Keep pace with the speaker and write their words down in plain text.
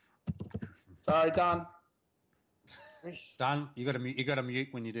Sorry, done. Done. You got to mute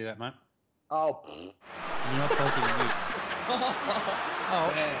when you do that, mate. Oh. You're not talking to mute.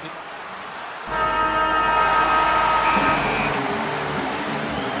 Oh.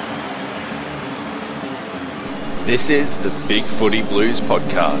 This is the Big Footy Blues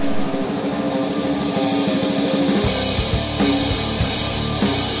podcast.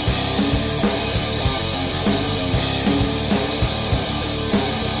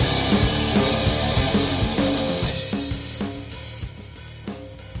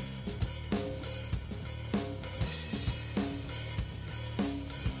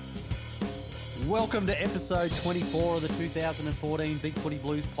 Welcome to episode 24 of the 2014 Big Footy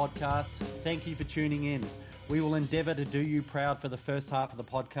Blues podcast. Thank you for tuning in. We will endeavour to do you proud for the first half of the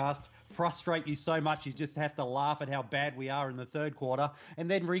podcast, frustrate you so much you just have to laugh at how bad we are in the third quarter,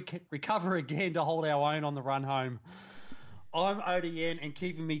 and then recover again to hold our own on the run home. I'm ODN, and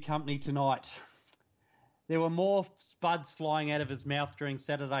keeping me company tonight, there were more spuds flying out of his mouth during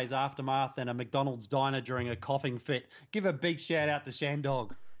Saturday's aftermath than a McDonald's diner during a coughing fit. Give a big shout out to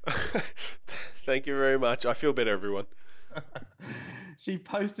Shandog. Thank you very much. I feel better, everyone. She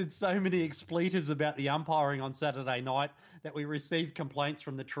posted so many expletives about the umpiring on Saturday night that we received complaints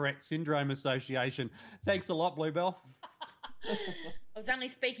from the Tourette Syndrome Association. Thanks a lot, Bluebell. I was only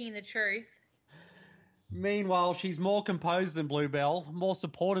speaking the truth. Meanwhile, she's more composed than Bluebell, more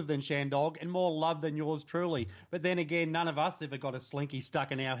supportive than Shandog, and more love than yours truly. But then again, none of us ever got a slinky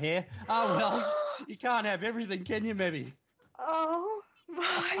stuck in our hair. Oh, well, you can't have everything, can you, Mebby? Oh,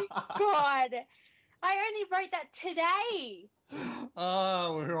 my God. I only wrote that today.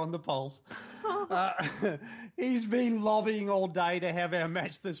 Oh, we're on the pulse. He's been lobbying all day to have our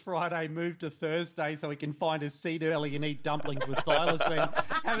match this Friday moved to Thursday so he can find his seat early and eat dumplings with thylacine.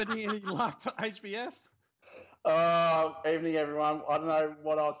 Haven't you any luck for HBF? Evening, everyone. I don't know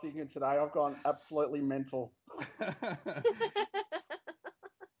what I was thinking today. I've gone absolutely mental.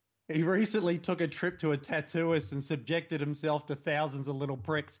 He recently took a trip to a tattooist and subjected himself to thousands of little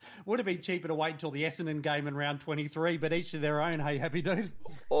pricks. Would have been cheaper to wait until the Essendon game in round 23, but each to their own. Hey, happy dude?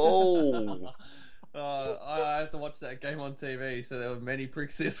 Oh. I had to watch that game on TV, so there were many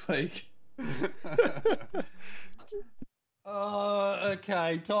pricks this week.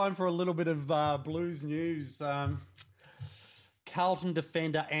 Okay, time for a little bit of Blues news. Carlton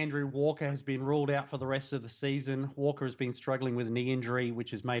defender Andrew Walker has been ruled out for the rest of the season. Walker has been struggling with a knee injury,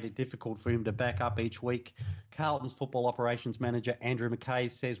 which has made it difficult for him to back up each week. Carlton's football operations manager Andrew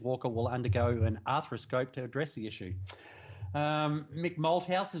McKay says Walker will undergo an arthroscope to address the issue. Mick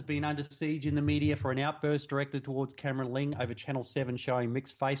Malthouse has been under siege in the media for an outburst directed towards Cameron Ling over Channel 7 showing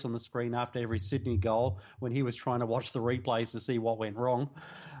Mick's face on the screen after every Sydney goal when he was trying to watch the replays to see what went wrong.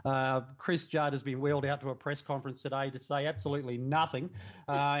 Chris Judd has been wheeled out to a press conference today to say absolutely nothing.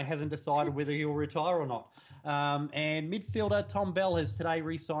 He hasn't decided whether he'll retire or not. And midfielder Tom Bell has today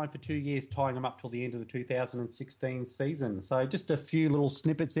re-signed for 2 years, tying him up till the end of the 2016 season. So just a few little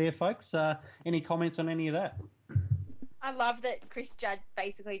snippets there, folks. Any comments on any of that? I love that Chris Judd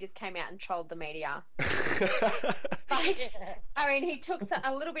basically just came out and trolled the media. He took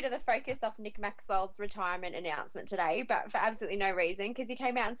a little bit of the focus off Nick Maxwell's retirement announcement today, but for absolutely no reason, because he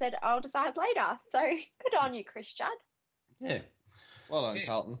came out and said, I'll decide later. So good on you, Chris Judd. Yeah. Well done,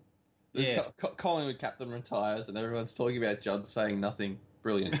 Carlton. The Collingwood captain retires and everyone's talking about Judd saying nothing.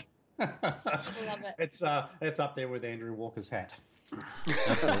 Brilliant. I love it. It's up there with Andrew Walker's hat.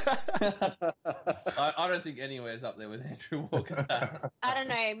 I don't think anywhere's up there with Andrew Walker's hat. I don't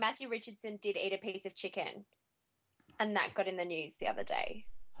know. Matthew Richardson did eat a piece of chicken, and that got in the news the other day.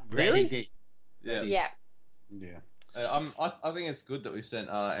 Really? Yeah. Yeah. I think it's good that we sent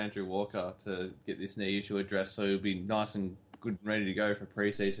Andrew Walker to get this knee issue addressed, so he'll be nice and good and ready to go for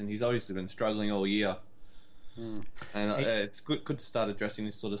pre-season. He's obviously been struggling all year. And it's good to start addressing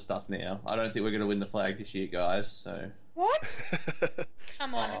this sort of stuff now. I don't think we're going to win the flag this year, guys. So What?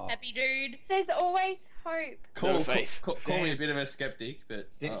 Come on, happy dude. There's always hope. No faith. Call me a bit of a skeptic, but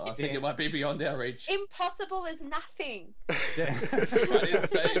I think it might be beyond our reach. Impossible is nothing. I didn't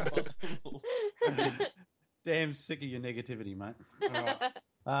say impossible. Damn sick of your negativity, mate. All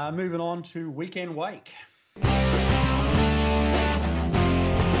right. Moving on to Weekend Wake.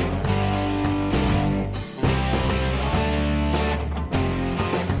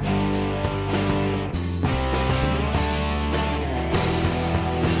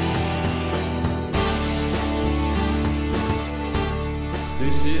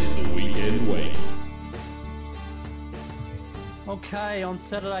 This is the Weekend Wake. Okay, on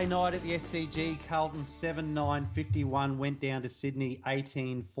Saturday night at the SCG, Carlton 7-9-51 went down to Sydney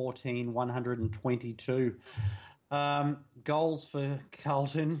 18-14-122. Goals for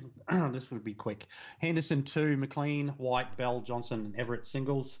Carlton. This would be quick. Henderson 2, McLean, White, Bell, Johnson, and Everett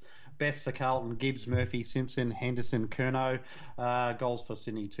singles. Best for Carlton, Gibbs, Murphy, Simpson, Henderson, Curnow. Goals for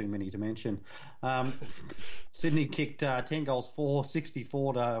Sydney, too many to mention. Sydney kicked 10 goals,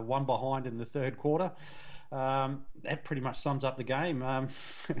 64 to 1 behind in the third quarter. That pretty much sums up the game.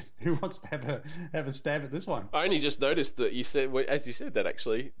 Who wants to have a stab at this one? I only just noticed that you said, as you said that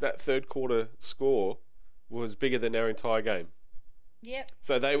actually, that third quarter score was bigger than our entire game. Yep.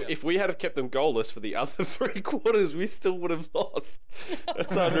 So if we had have kept them goalless for the other 3 quarters, we still would have lost.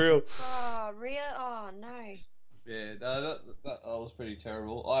 That's unreal. Oh, real? Oh, no. Yeah, that was pretty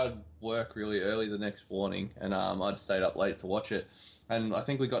terrible. I'd work really early the next morning, and I'd stayed up late to watch it. And I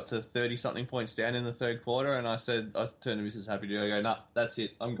think we got to 30-something points down in the third quarter, and I turned to Mrs. Happy Dude, I go, nah, that's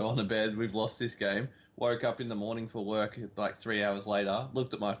it. I'm going to bed. We've lost this game. Woke up in the morning for work like 3 hours later,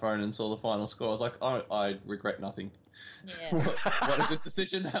 looked at my phone and saw the final score. I was like, oh, I regret nothing. Yeah. What a good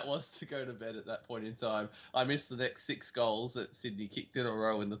decision that was to go to bed at that point in time. I missed the next 6 goals that Sydney kicked in a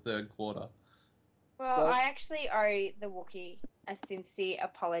row in the third quarter. Well, I actually owe the Wookiee a sincere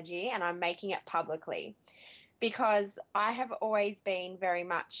apology, and I'm making it publicly, because I have always been very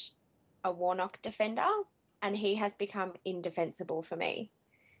much a Warnock defender, and he has become indefensible for me.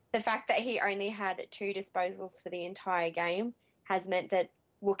 The fact that he only had 2 disposals for the entire game has meant that,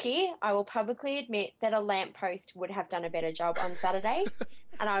 Wookiee, I will publicly admit that a lamppost would have done a better job on Saturday,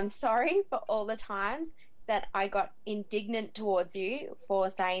 and I'm sorry for all the times that I got indignant towards you for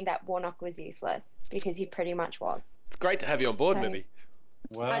saying that Warnock was useless, because he pretty much was. It's great to have you on board, So- Mimi.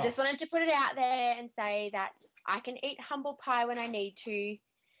 Wow. I just wanted to put it out there and say that I can eat humble pie when I need to,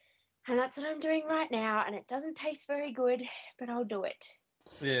 and that's what I'm doing right now, and it doesn't taste very good, but I'll do it.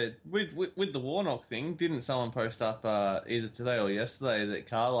 Yeah, with the Warnock thing, didn't someone post up either today or yesterday that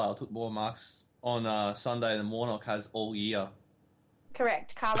Carlisle took more marks on Sunday than Warnock has all year?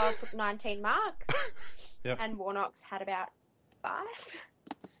 Correct. Carlisle took 19 marks, Yep. and Warnock's had about 5.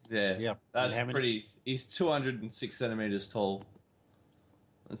 Yeah, Yep. that's And how many- pretty. He's 206 centimeters tall.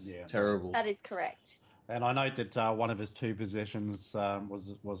 That's Yeah. terrible. That is correct. And I note that one of his 2 possessions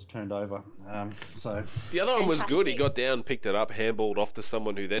was turned over. So The other one was good. He Fantastic. got down, picked it up, handballed off to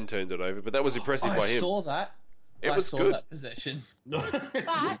someone who then turned it over. But that was impressive I by him. saw that. It I was saw good. that possession. But on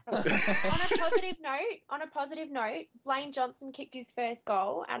a positive note, Blaine Johnson kicked his first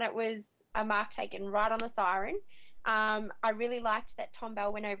goal, and it was a mark taken right on the siren. I really liked that Tom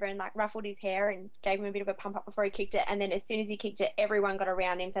Bell went over and ruffled his hair and gave him a bit of a pump up before he kicked it, and then as soon as he kicked it, everyone got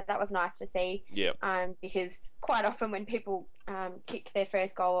around him, so that was nice to see. Yeah. Because quite often when people kick their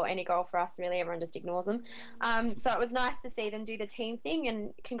first goal or any goal for us, really everyone just ignores them. So it was nice to see them do the team thing,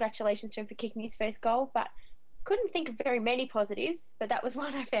 and congratulations to him for kicking his first goal. But couldn't think of very many positives, but that was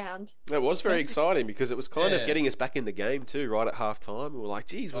one I found. It was very exciting because it was kind Yeah. of getting us back in the game too, right at half time. We were like,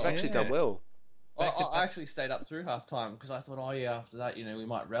 geez, we've actually done well. I actually stayed up through half time because I thought, oh yeah, after that, we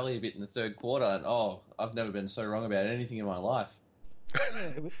might rally a bit in the third quarter. And I've never been so wrong about anything in my life.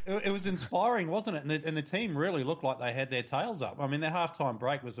 it was inspiring, wasn't it? And the team really looked like they had their tails up. I mean, their halftime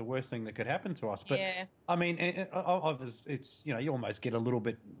break was the worst thing that could happen to us. But Yeah. I mean, it's you almost get a little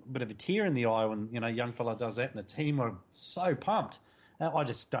bit of a tear in the eye when a young fella does that, and the team are so pumped. I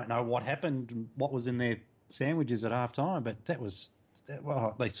just don't know what happened, what was in their sandwiches at halftime, but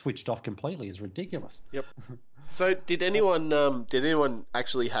they switched off completely. It's ridiculous. Yep. So did anyone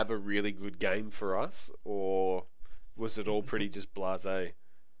actually have a really good game for us, or was it all pretty just blasé?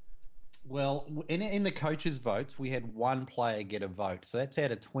 Well, in the coaches' votes, we had one player get a vote. So that's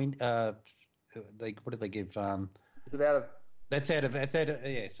out of 20. What did they give? Is it out of? That's out of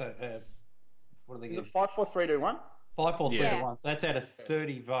yeah. So what do they Is give? it 5, 4, 3, 2, 1? 5, 4, 3 Yeah. to 1. So that's out of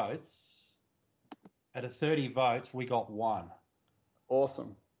 30 votes. Out of 30 votes, we got 1.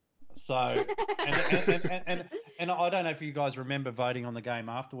 Awesome. So, and I don't know if you guys remember voting on the game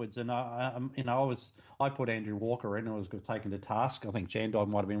afterwards. And I put Andrew Walker in. I was taken to task. I think Jandai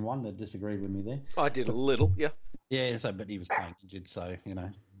might have been one that disagreed with me there. I did a little, yeah. Yeah, but he was playing injured, so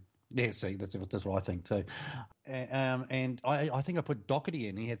Yeah, see, that's what I think too. And I think I put Doherty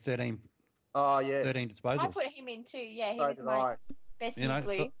in. He had 13 Oh, yeah. 13 disposals. I put him in too. Yeah, he So was did my I. best You know, in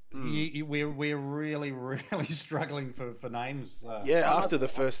blue. so we're really, really struggling for names. Yeah, after the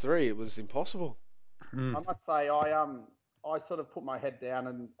first 3, it was impossible. Mm. I must say, I sort of put my head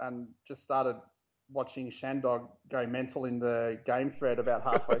down and just started watching Shandog go mental in the game thread about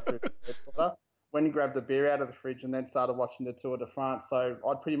halfway through the third quarter. When he grabbed a beer out of the fridge and then started watching the Tour de France. So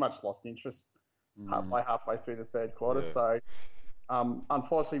I'd pretty much lost interest halfway through the third quarter. Yeah. So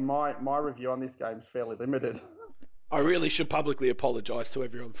unfortunately, my review on this game is fairly limited. I really should publicly apologise to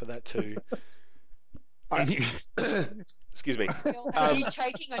everyone for that too. Excuse me. Are you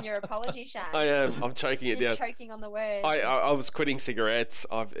choking on your apology, Shan? I am. I'm choking it You're down. choking on the word. I was quitting cigarettes.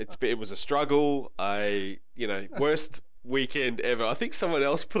 It was a struggle. Worst weekend ever. I think someone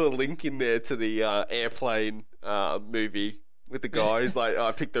else put a link in there to the Airplane movie with the guys. Like,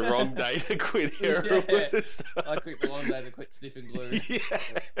 I picked the wrong day to quit heroin. I picked the wrong day to quit sniffing glue. Yeah,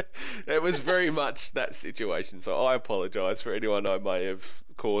 it was very much that situation. So I apologise for anyone I may have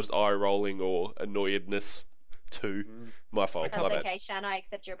caused eye rolling or annoyedness to. My fault. That's okay, Shan. I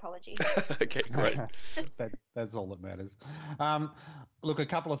accept your apology. Okay, great. That's all that matters. Look, a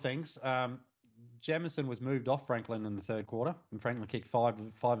couple of things. Jamison was moved off Franklin in the third quarter, and Franklin kicked five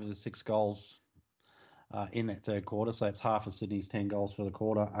of his 6 goals in that third quarter, so that's half of Sydney's 10 goals for the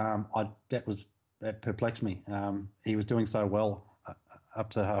quarter. That perplexed me. He was doing so well up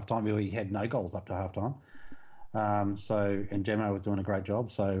to halftime. He had no goals up to halftime. And Gemmo was doing a great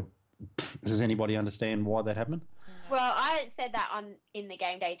job. So, does anybody understand why that happened? Well, I said that in the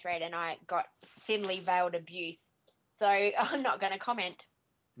game day thread, and I got thinly veiled abuse. So I'm not going to comment.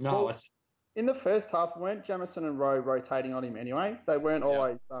 No. Well, in the first half, weren't Jamison and Rowe rotating on him anyway? They weren't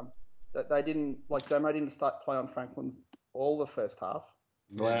always. They didn't Jomo didn't start play on Franklin all the first half.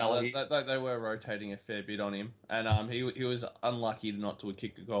 Well, they were rotating a fair bit on him, and he was unlucky not to have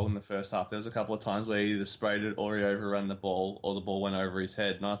kicked a goal in the first half. There was a couple of times where he either sprayed it or he overrun the ball, or the ball went over his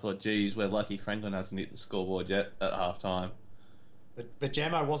head. And I thought, geez, we're lucky Franklin hasn't hit the scoreboard yet at half time. But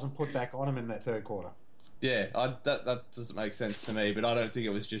Jamo wasn't put back on him in that third quarter. Yeah, that doesn't make sense to me, but I don't think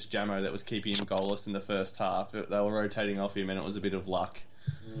it was just Jamo that was keeping him goalless in the first half. They were rotating off him, and it was a bit of luck.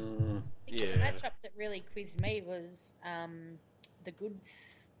 The matchup that really quizzed me was the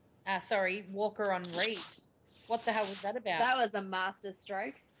Goods. Walker on Reed. What the hell was that about? That was a master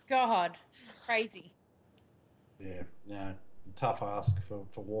stroke. God, crazy. Yeah, tough ask for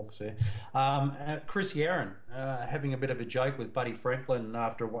Walks there. Chris Yaron having a bit of a joke with Buddy Franklin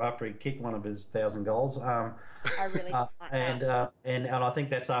after he kicked one of his 1,000 goals. I really don't like that. And I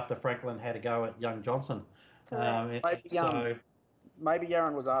think that's after Franklin had a go at young Johnson. Maybe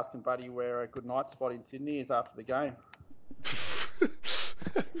Yaron was asking Buddy where a good night spot in Sydney is after the game.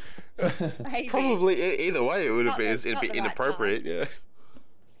 Probably either way, it would have been a bit inappropriate. Right,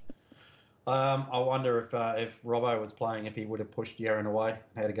 I wonder if Robbo was playing, if he would have pushed Yaron away,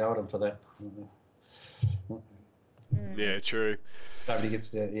 had a go at him for that. Yeah, true. Nobody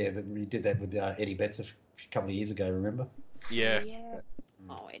gets he did that with Eddie Betts a couple of years ago. Remember? Yeah.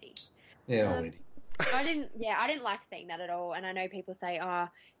 Oh, Eddie. Yeah, Eddie. I didn't like seeing that at all. And I know people say,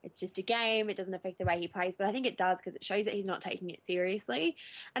 it's just a game, it doesn't affect the way he plays, but I think it does, because it shows that he's not taking it seriously.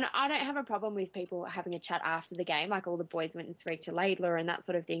 And I don't have a problem with people having a chat after the game, like all the boys went and spoke to Laidler and that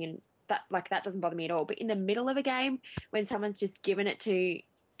sort of thing, and that doesn't bother me at all. But in the middle of a game, when someone's just given it to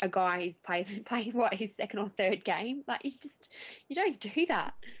a guy who's playing his second or third game, you don't do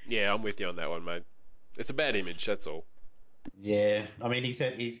that. Yeah, I'm with you on that one, mate. It's a bad image, that's all. Yeah, I mean, he's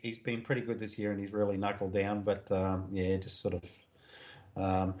been pretty good this year, and he's really knuckled down. But just sort of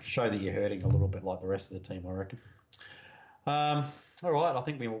show that you're hurting a little bit like the rest of the team, I reckon. All right, I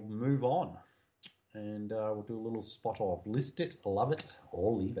think we will move on, and we'll do a little spot of list it, love it,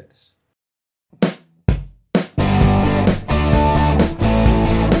 or leave it.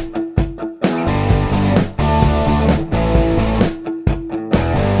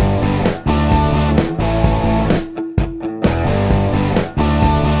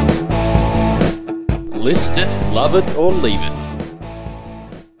 List it, love it, or leave it.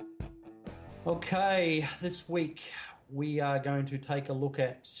 Okay, this week we are going to take a look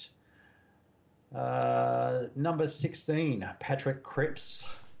at number 16, Patrick Cripps.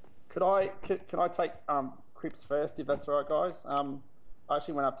 Can I take Cripps first, if that's all right, guys? I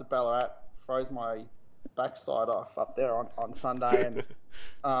actually went up to Ballarat, froze my backside off up there on Sunday, and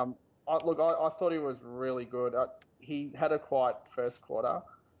I thought he was really good. He had a quiet first quarter.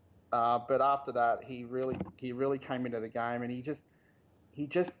 But after that, he really came into the game, and he's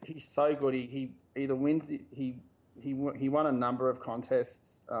so good. He either wins. He won a number of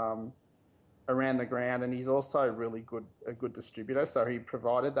contests around the ground, and he's also a good distributor. So he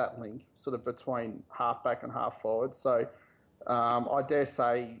provided that link sort of between halfback and half forward. So I dare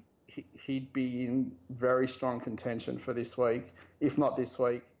say he'd be in very strong contention for this week, if not this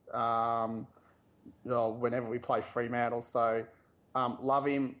week. Whenever we play Fremantle. So love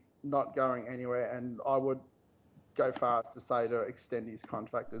him. Not going anywhere, and I would go far as to say to extend his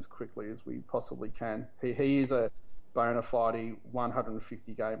contract as quickly as we possibly can. He is a bona fide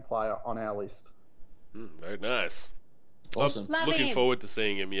 150 game player on our list. Very nice. Awesome. I'm looking forward to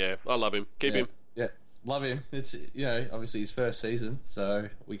seeing him. Yeah, I love him. Keep him. Yeah. love him. It's obviously his first season, so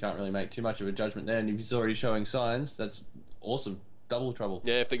we can't really make too much of a judgment there. And if he's already showing signs, that's awesome. Double trouble.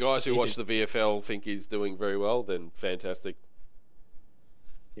 Yeah, if the guys who watch the VFL think he's doing very well, then fantastic.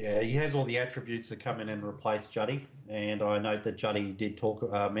 Yeah, he has all the attributes to come in and replace Juddy. And I note that Juddy did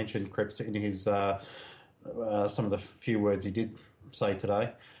mention Cripps in his some of the few words he did say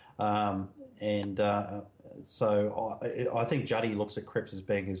today. So I think Juddy looks at Cripps as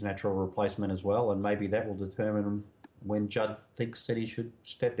being his natural replacement as well, and maybe that will determine when Judd thinks that he should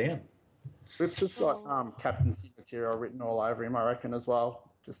step down. Cripps has got captaincy material written all over him, I reckon, as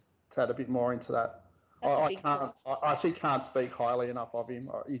well. Just to add a bit more into that. I actually can't speak highly enough of him.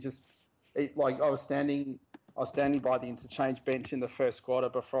 I was standing by the interchange bench in the first quarter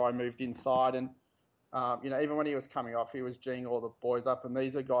before I moved inside, and even when he was coming off, he was geeing all the boys up, and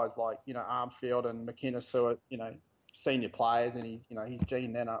these are guys like Armfield and McInnes who are senior players, and he's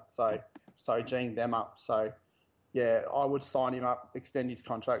geeing them up. Geeing them up. So yeah, I would sign him up, extend his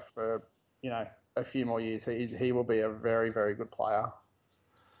contract for a few more years. He will be a very, very good player.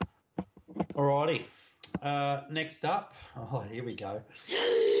 Alrighty. Next up, here we go.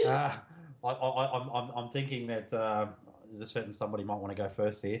 I'm thinking that there's a certain somebody might want to go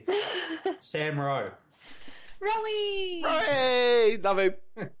first here. Sam Rowe. Rowie! Hey, love him.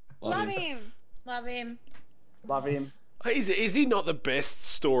 Love him. Love him. Love him. Is he not the best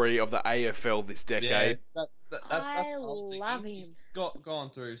story of the AFL this decade? Yeah, that's I love him. He's gone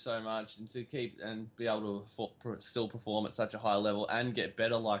through so much, and to keep and be able to still perform at such a high level and get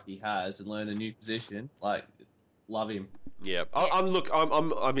better like he has and learn a new position, love him. Yeah,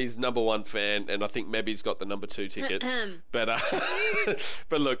 I'm his number one fan, and I think maybe he's got the number 2 ticket. But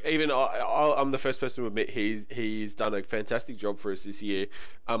but look, even I'm the first person to admit he's done a fantastic job for us this year.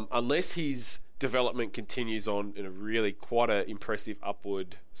 Unless his development continues on in a really quite an impressive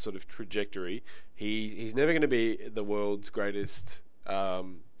upward sort of trajectory, he's never going to be the world's greatest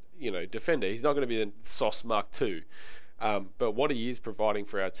defender. He's not going to be the Sauce Mark II. But what he is providing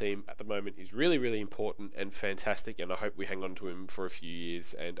for our team at the moment is really, really important and fantastic, and I hope we hang on to him for a few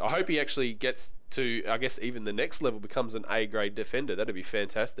years. And I hope he actually gets to, I guess, even the next level, becomes an A-grade defender. That'd be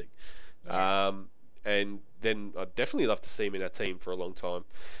fantastic. Yeah. And then I'd definitely love to see him in our team for a long time.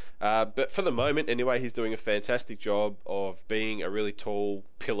 But for the moment, anyway, he's doing a fantastic job of being a really tall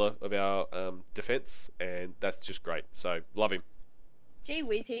pillar of our defence, and that's just great. So, love him. Gee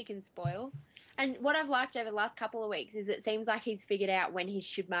whiz, he can spoil. And what I've liked over the last couple of weeks is it seems like he's figured out when he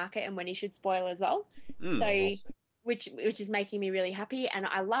should market and when he should spoil as well. Which is making me really happy, and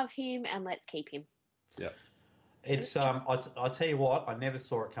I love him, and let's keep him. Yeah. It's I tell you what, I never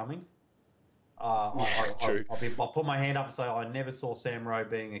saw it coming. True. I'll put my hand up and say I never saw Sam Rowe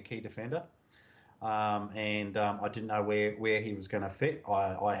being a key defender, and I didn't know where he was going to fit.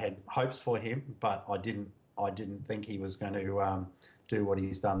 I had hopes for him, but I didn't think he was going to do what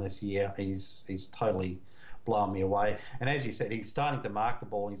he's done this year. He's totally blown me away. And as you said, he's starting to mark the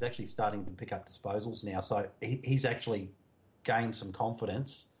ball. He's actually starting to pick up disposals now. So he's actually gained some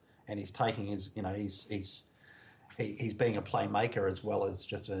confidence, and he's taking his he's being a playmaker as well as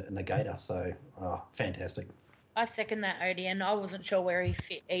just a negator. So, fantastic. I second that, Odie, and I wasn't sure where he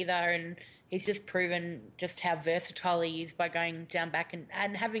fit either, and he's just proven just how versatile he is by going down back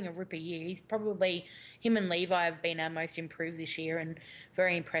and having a ripper year. He's probably, him and Levi have been our most improved this year, and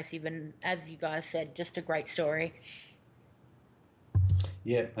very impressive, and as you guys said, just a great story.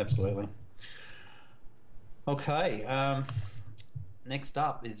 Yeah, absolutely. Okay, next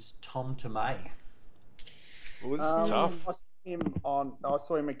up is Tom Tomei. It was tough. I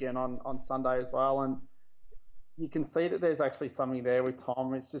saw him again on Sunday as well, and you can see that there's actually something there with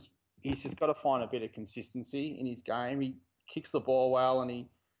Tom. It's just he's just got to find a bit of consistency in his game. He kicks the ball well, and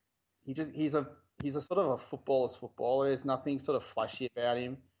he's a sort of a footballer's footballer. There's nothing sort of flashy about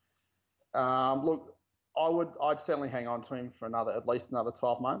him. Look, I'd certainly hang on to him for at least another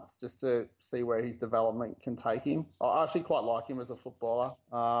 12 months just to see where his development can take him. I actually quite like him as a footballer.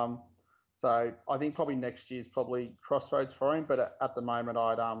 So I think probably next year's probably crossroads for him. But at the moment,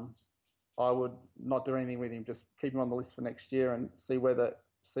 I would not do anything with him. Just keep him on the list for next year and see where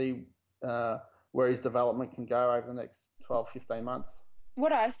his development can go over the next 12, 15 months.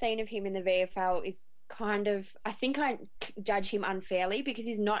 What I've seen of him in the VFL is kind of, I think I judge him unfairly because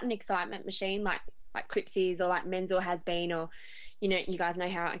he's not an excitement machine like Cripps is or like Menzel has been, or, you guys know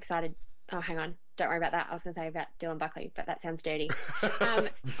how excited. Oh, hang on. Don't worry about that. I was going to say about Dylan Buckley, but that sounds dirty. No,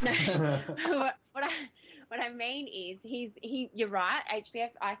 what I mean is you're right.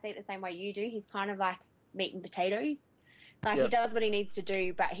 HBF, I see it the same way you do. He's kind of like meat and potatoes. Like, He does what he needs to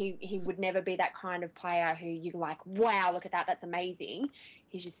do, but he would never be that kind of player who you're like, wow, look at that, that's amazing.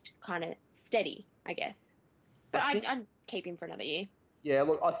 He's just kind of steady, I guess. But I think- I'd keep him for another year. Yeah,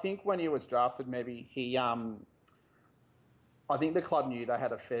 look, I think when he was drafted, maybe he, I think the club knew they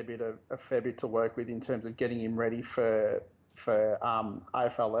had a fair bit to work with in terms of getting him ready for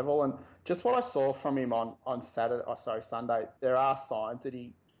AFL level. And just what I saw from him on Sunday, there are signs that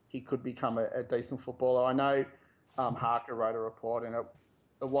he could become a decent footballer. I know Harker wrote a report and it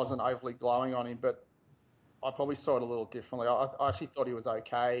wasn't overly glowing on him, but I probably saw it a little differently. I actually thought he was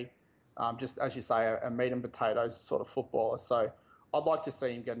okay, just as you say, a meat and potatoes sort of footballer. So I'd like to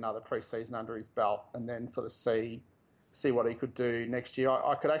see him get another pre-season under his belt and then sort of see what he could do next year.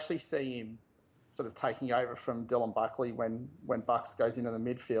 I could actually see him sort of taking over from Dylan Buckley when Bucks goes into the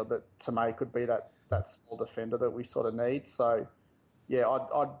midfield. That to me could be that small defender that we sort of need. So yeah,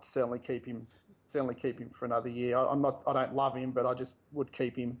 I'd certainly keep him for another year. I don't love him, but I just would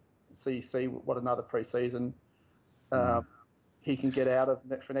keep him. See what another pre-season he can get out of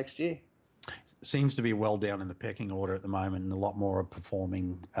for next year. Seems to be well down in the pecking order at the moment, and a lot more are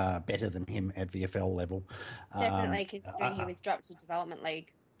performing better than him at VFL level. Definitely, considering he was dropped to development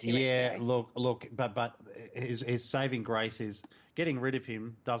league 2 weeks ago. look, but his saving grace is getting rid of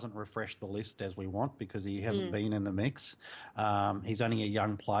him doesn't refresh the list as we want because he hasn't been in the mix. He's only a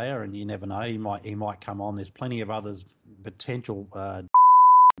young player, and you never know, he might come on. There's plenty of others potential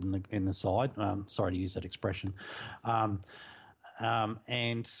in the side. Sorry to use that expression,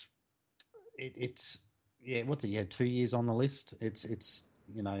 and. It's what's it? Yeah, 2 years on the list. It's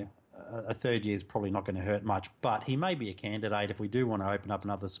a third year is probably not going to hurt much, but he may be a candidate if we do want to open up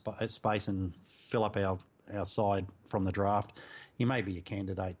another space and fill up our side from the draft. He may be a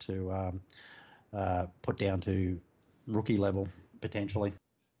candidate to put down to rookie level potentially.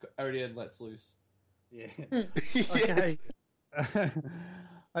 Odion lets loose. Yeah. Okay.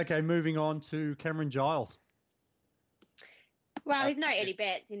 Okay. Moving on to Cameron Giles. Well, he's no Eddie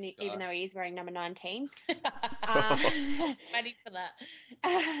Betts, even though he is wearing number 19. Waiting for that.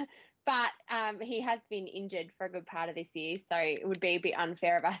 But he has been injured for a good part of this year, so it would be a bit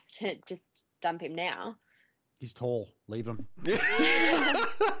unfair of us to just dump him now. He's tall. Leave him.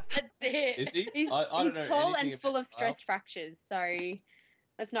 That's it. Is he? He's, I don't know. he's tall anything and full about of stress fractures, so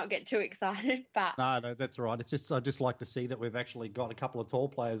let's not get too excited. But No, that's all right. It's just I just like to see that we've actually got a couple of tall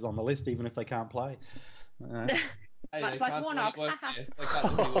players on the list, even if they can't play. Hey, much they like can't do Warnock. any worse- yeah, they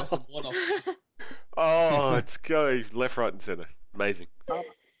can't do any worse than Warnock. Oh, it's going left, right, and centre. Amazing.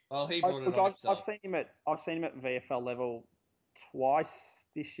 Well, he brought it on I've himself. seen him at VFL level twice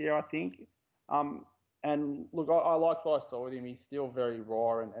this year, I think. And look, I like what I saw with him. He's still very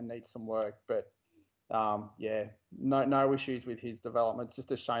raw and needs some work, but no issues with his development. It's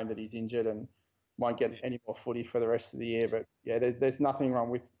just a shame that he's injured and won't get any more footy for the rest of the year. But yeah, there's nothing wrong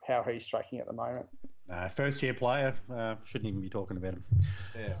with how he's tracking at the moment. First year player, shouldn't even be talking about him.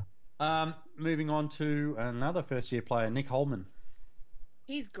 Yeah. Moving on to another first year player, Nick Holman.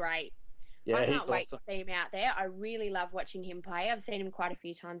 he's great. Yeah, I he's can't wait awesome. to see him out there. I really love watching him play. I've seen him quite a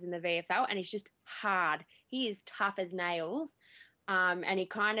few times in the VFL, and he's just hard. He is tough as nails. And he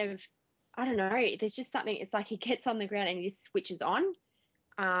kind of, I don't know, there's just something, it's like he gets on the ground and he just switches on.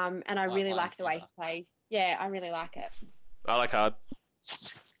 And I really like the way he plays. Yeah, I really like it. I like hard.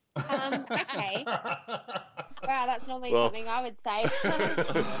 Okay. Wow, that's normally something I would say.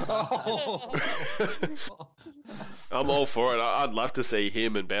 I'm all for it. I'd love to see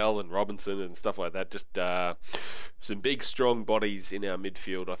him and Bell and Robinson and stuff like that. Just some big, strong bodies in our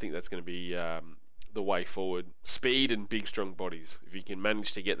midfield. I think that's going to be the way forward. Speed and big, strong bodies. If he can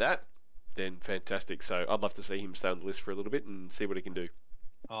manage to get that, then fantastic. So I'd love to see him stay on the list for a little bit and see what he can do.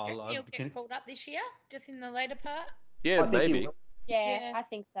 He'll get called up this year, just in the later part. Yeah, I think he maybe. will. Yeah, I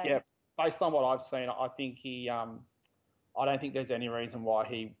think so. Yeah, based on what I've seen, I think he. I don't think there's any reason why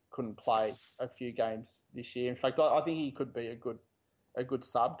he couldn't play a few games this year. In fact, I think he could be a good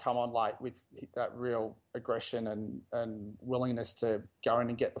sub. Come on late with that real aggression and willingness to go in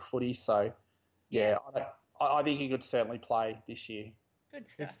and get the footy. So, yeah, I think he could certainly play this year. Good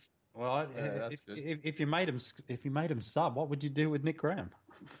stuff. If you made him sub, what would you do with Nick Graham?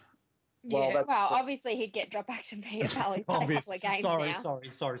 Well, Well, obviously he'd get dropped back to VFL. He's had a couple of games now.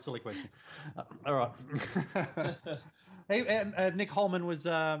 Sorry, silly question. All right. Hey, Nick Holman was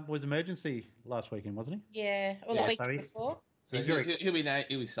emergency last weekend, wasn't he? Yeah, or the week before. So he'll be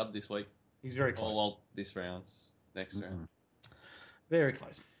subbed this week. He's very close. Well, this round, next round. Very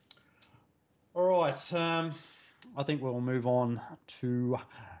close. All right. I think we'll move on to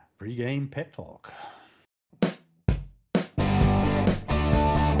pre-game pep talk.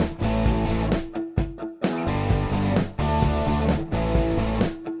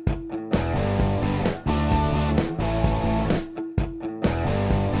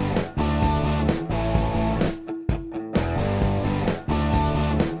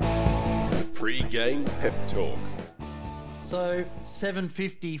 Playing Pep Talk. So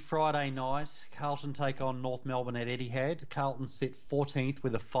 7:50 Friday night, Carlton take on North Melbourne at Etihad. Carlton sit 14th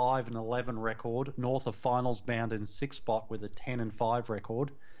with a 5-11 record, North are finals bound in 6th spot with a 10-5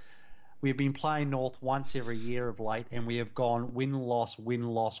 record. We've been playing North once every year of late, and we have gone win-loss,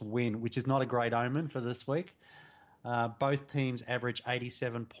 win-loss, win, which is not a great omen for this week. Both teams average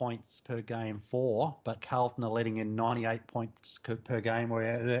 87 points per game but Carlton are letting in 98 points per game,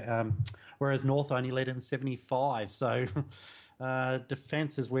 whereas North only let in 75. So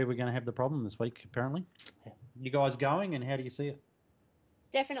defence is where we're going to have the problem this week, apparently. You guys going, and how do you see it?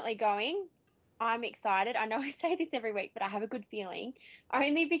 Definitely going. I'm excited. I know I say this every week, but I have a good feeling,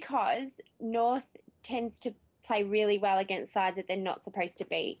 only because North tends to play really well against sides that they're not supposed to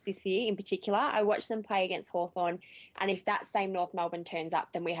beat this year in particular. I watched them play against Hawthorn, and if that same North Melbourne turns up,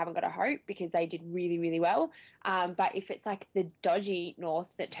 then we haven't got a hope because they did really, really well. But if it's like the dodgy North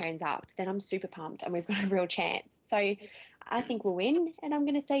that turns up, then I'm super pumped and we've got a real chance. So I think we'll win, and I'm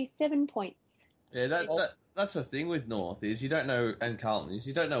going to say 7 points. Yeah, that's the thing with North is you don't know, and Carlton is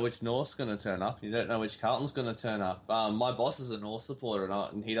you don't know which North's going to turn up. You don't know which Carlton's going to turn up. My boss is a North supporter,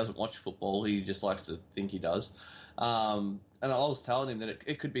 and he doesn't watch football. He just likes to think he does. And I was telling him that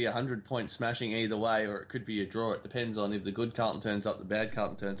it could be 100-point smashing either way, or it could be a draw. It depends on if the good Carlton turns up, the bad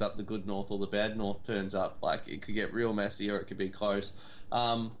Carlton turns up, the good North or the bad North turns up. Like, it could get real messy, or it could be close.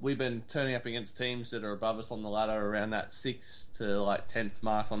 We've been turning up against teams that are above us on the ladder around that 6th to 10th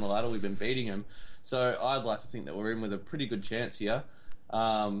mark on the ladder. We've been beating them. So I'd like to think that we're in with a pretty good chance here.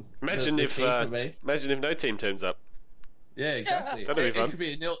 Imagine if no team turns up. Yeah, exactly. That'd be fun. It could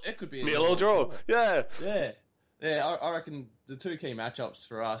be a nil. It could be a nil or draw. Yeah. I reckon the two key matchups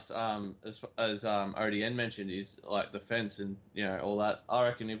for us, as ODN mentioned, is like defence and all that. I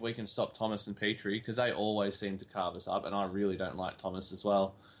reckon if we can stop Thomas and Petrie, because they always seem to carve us up, and I really don't like Thomas as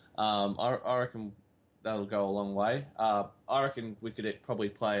well. I reckon that'll go a long way. I reckon we could probably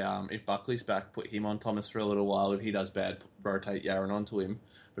play, if Buckley's back, put him on Thomas for a little while. If he does bad, rotate Yaron onto him.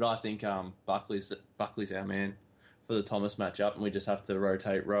 But I think Buckley's our man for the Thomas matchup, and we just have to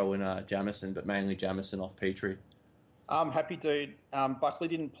rotate Rowe and Jamison, but mainly Jamison off Petrie. I'm happy, dude. Buckley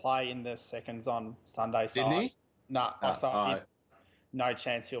didn't play in the seconds on Sunday. So Didn't he? No, no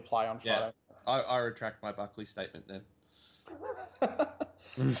chance he'll play on Friday. I retract my Buckley statement then.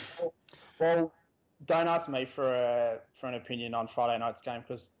 Well, don't ask me for an opinion on Friday night's game,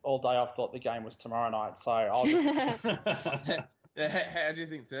 because all day I've thought the game was tomorrow night. So I'll just... How do you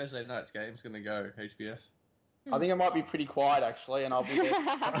think Thursday night's game's going to go, HBF? I think it might be pretty quiet, actually, and I'll be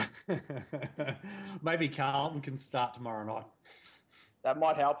there. Maybe Carlton can start tomorrow night. That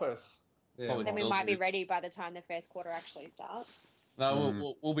might help us. Yeah. Then we might be ready by the time the first quarter actually starts.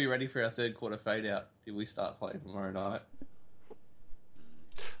 No, we'll be ready for our third quarter fade out if we start playing tomorrow night.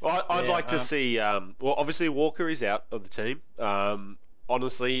 Well, I'd like to see... well, obviously Walker is out of the team.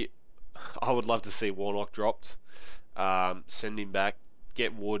 Honestly, I would love to see Warnock dropped. Send him back.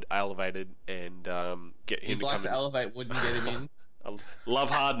 Get Wood elevated and get him to come in. You'd like to elevate Wood and get him in? I love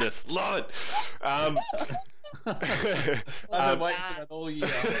hardness. Love it. I've been waiting for that all year.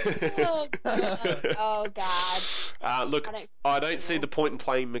 Oh, God. Look, I don't see the point in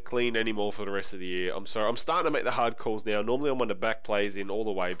playing McLean anymore for the rest of the year. I'm sorry. I'm starting to make the hard calls now. Normally I'm on the back plays in all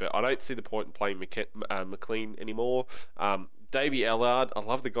the way, but I don't see the point in playing McLean anymore. Davey Ellard, I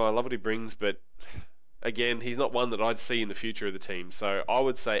love the guy. I love what he brings, but... Again, he's not one that I'd see in the future of the team. So I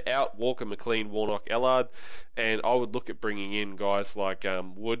would say out Walker, McLean, Warnock, Ellard, and I would look at bringing in guys like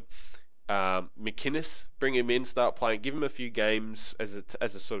Wood, McInnes, bring him in, start playing, give him a few games as a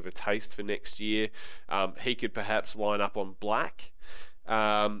sort of a taste for next year. He could perhaps line up on Black,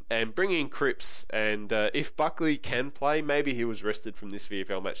 and bring in Cripps. And if Buckley can play, maybe he was rested from this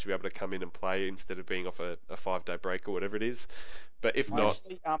VFL match to be able to come in and play instead of being off a 5-day break or whatever it is. But if not...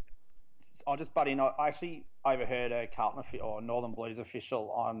 I'll just butt in. I actually overheard a Carlton or Northern Blues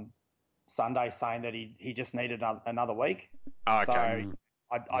official on Sunday saying that he just needed another week. Okay. So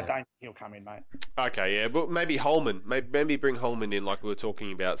I don't think he'll come in, mate. Okay, yeah, but maybe Holman. Maybe bring Holman in like we were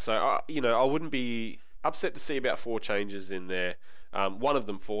talking about. So, I wouldn't be upset to see about 4 changes in there. One of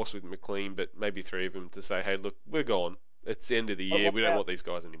them forced with McLean, but maybe 3 of them to say, hey, look, we're gone. It's the end of the year. We don't want these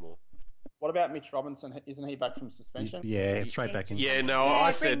guys anymore. What about Mitch Robinson? Isn't he back from suspension? Yeah, straight back in. Yeah, no,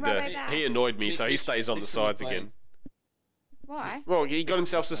 I said he annoyed me, so he stays on the sides again. Why? Well, he got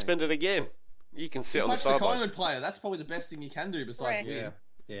himself suspended again. You can sit on the sideline. That's the Collingwood player. That's probably the best thing you can do besides win.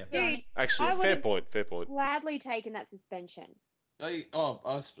 Yeah. Dude, actually, fair point. Gladly taken that suspension.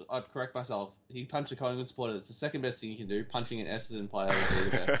 I'd correct myself. He punched a Collingwood supporter. It's the second best thing you can do. Punching an Essendon player.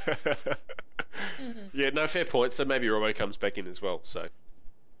 Yeah, no, fair point. So maybe Robbo comes back in as well. So,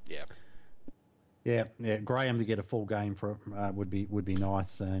 yeah. Yeah. Graham to get a full game for would be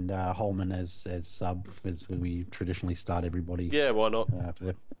nice, and Holman as sub, as we traditionally start everybody. Yeah, why not? For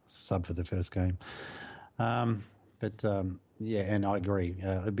the sub for the first game. And I agree.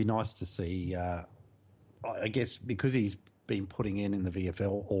 It'd be nice to see. I guess because he's been putting in the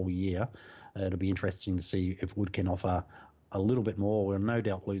VFL all year, it'll be interesting to see if Wood can offer a little bit more. We'll no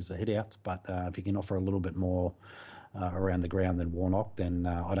doubt lose the hit-outs, but if he can offer a little bit more around the ground than Warnock, then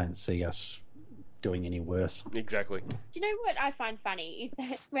I don't see us doing any worse. Exactly. Do you know what I find funny is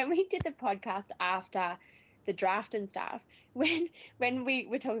that when we did the podcast after the draft and stuff, when we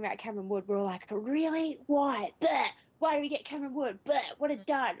were talking about Cameron Wood, we were like, really? Why? Bleh. Why did we get Cameron Wood? Bleh. What a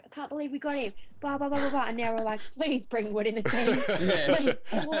dud. I can't believe we got him. Blah, blah, blah, blah, blah. And now we're like, please bring Wood in the team. Please,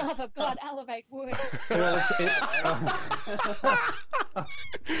 for the love of God, elevate Wood. Well,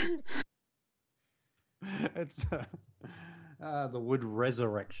 it's the Wood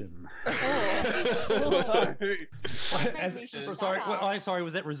resurrection. Sorry,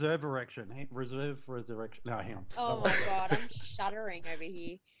 was that reserve erection? Reserve resurrection. No, hang on. Oh my God, I'm shuddering over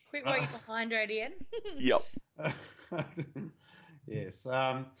here. Quick, what are you behind, Radian? Yep. Yes.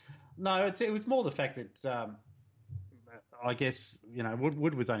 No, it was more the fact that I guess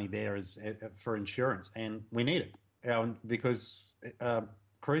Wood was only there as for insurance, and we need it because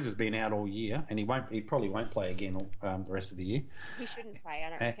Cruz has been out all year, and he probably won't play again the rest of the year. He shouldn't play, I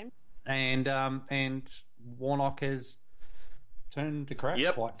don't reckon. And Warnock has turned to crap,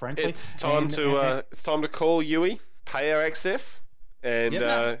 quite frankly. It's time to call Yui, pay our excess, and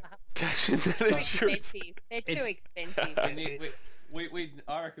cash in that insurance. They're too expensive. And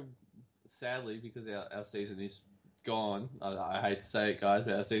I reckon, sadly, because our season is gone. I hate to say it, guys,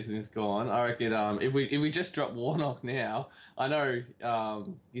 but our season is gone. I reckon if we just drop Warnock now, I know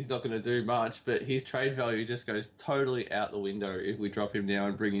he's not going to do much, but his trade value just goes totally out the window if we drop him now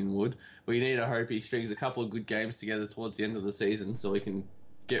and bring in Wood. We need to hope he strings a couple of good games together towards the end of the season so we can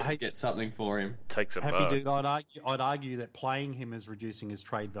get something for him. Takes a Happy dude. I'd argue that playing him is reducing his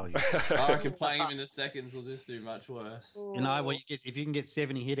trade value. I reckon playing him in the seconds will just do much worse. If you can get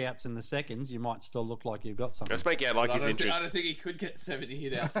 70 hit-outs in the seconds, you might still look like you've got something. Let's make out like he's injured. I don't think he could get 70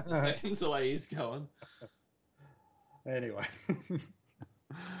 hit-outs in the seconds the way he's going. Anyway.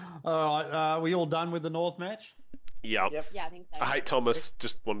 All right, are we all done with the North match? Yep. Yeah, I think so. I hate Thomas.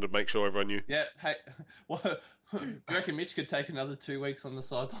 Just wanted to make sure everyone knew. Yeah. Hey, do you reckon Mitch could take another 2 weeks on the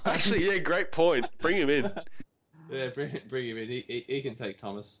sideline? Actually, yeah, great point. Bring him in. Yeah, bring him in. He can take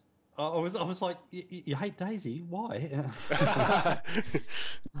Thomas. I was like, you hate Daisy? Why?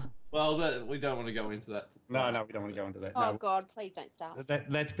 Well, we don't want to go into that. No, we don't want to go into that. Oh, God, please don't start.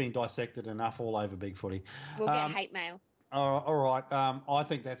 That's been dissected enough all over Big Footy. We'll get hate mail. All right. I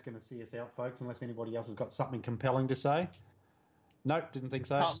think that's going to see us out, folks, unless anybody else has got something compelling to say. Nope, didn't think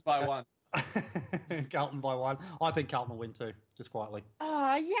so. Carlton by 1. Carlton by 1. I think Carlton will win too, just quietly.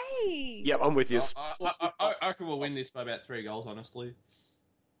 Oh, yay! Yep, I'm with you. I reckon we'll win this by about 3 goals, honestly.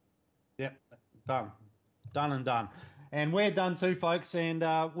 Yep, done and done. And we're done too, folks, and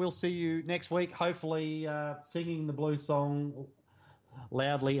we'll see you next week, hopefully singing the blues song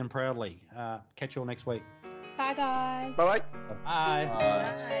loudly and proudly. Catch you all next week. Bye, guys. Bye-bye. Bye.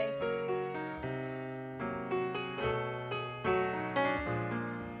 Bye.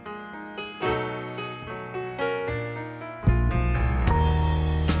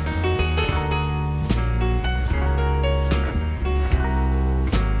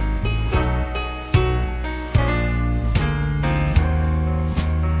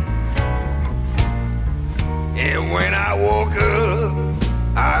 And when I woke up,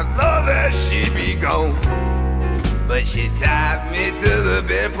 I thought that she'd be gone. But she tied me to the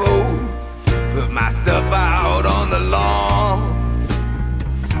bedpost, put my stuff out on the lawn.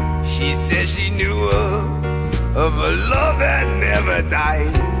 She said she knew of a love that never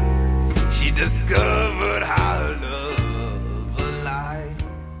dies. She discovered how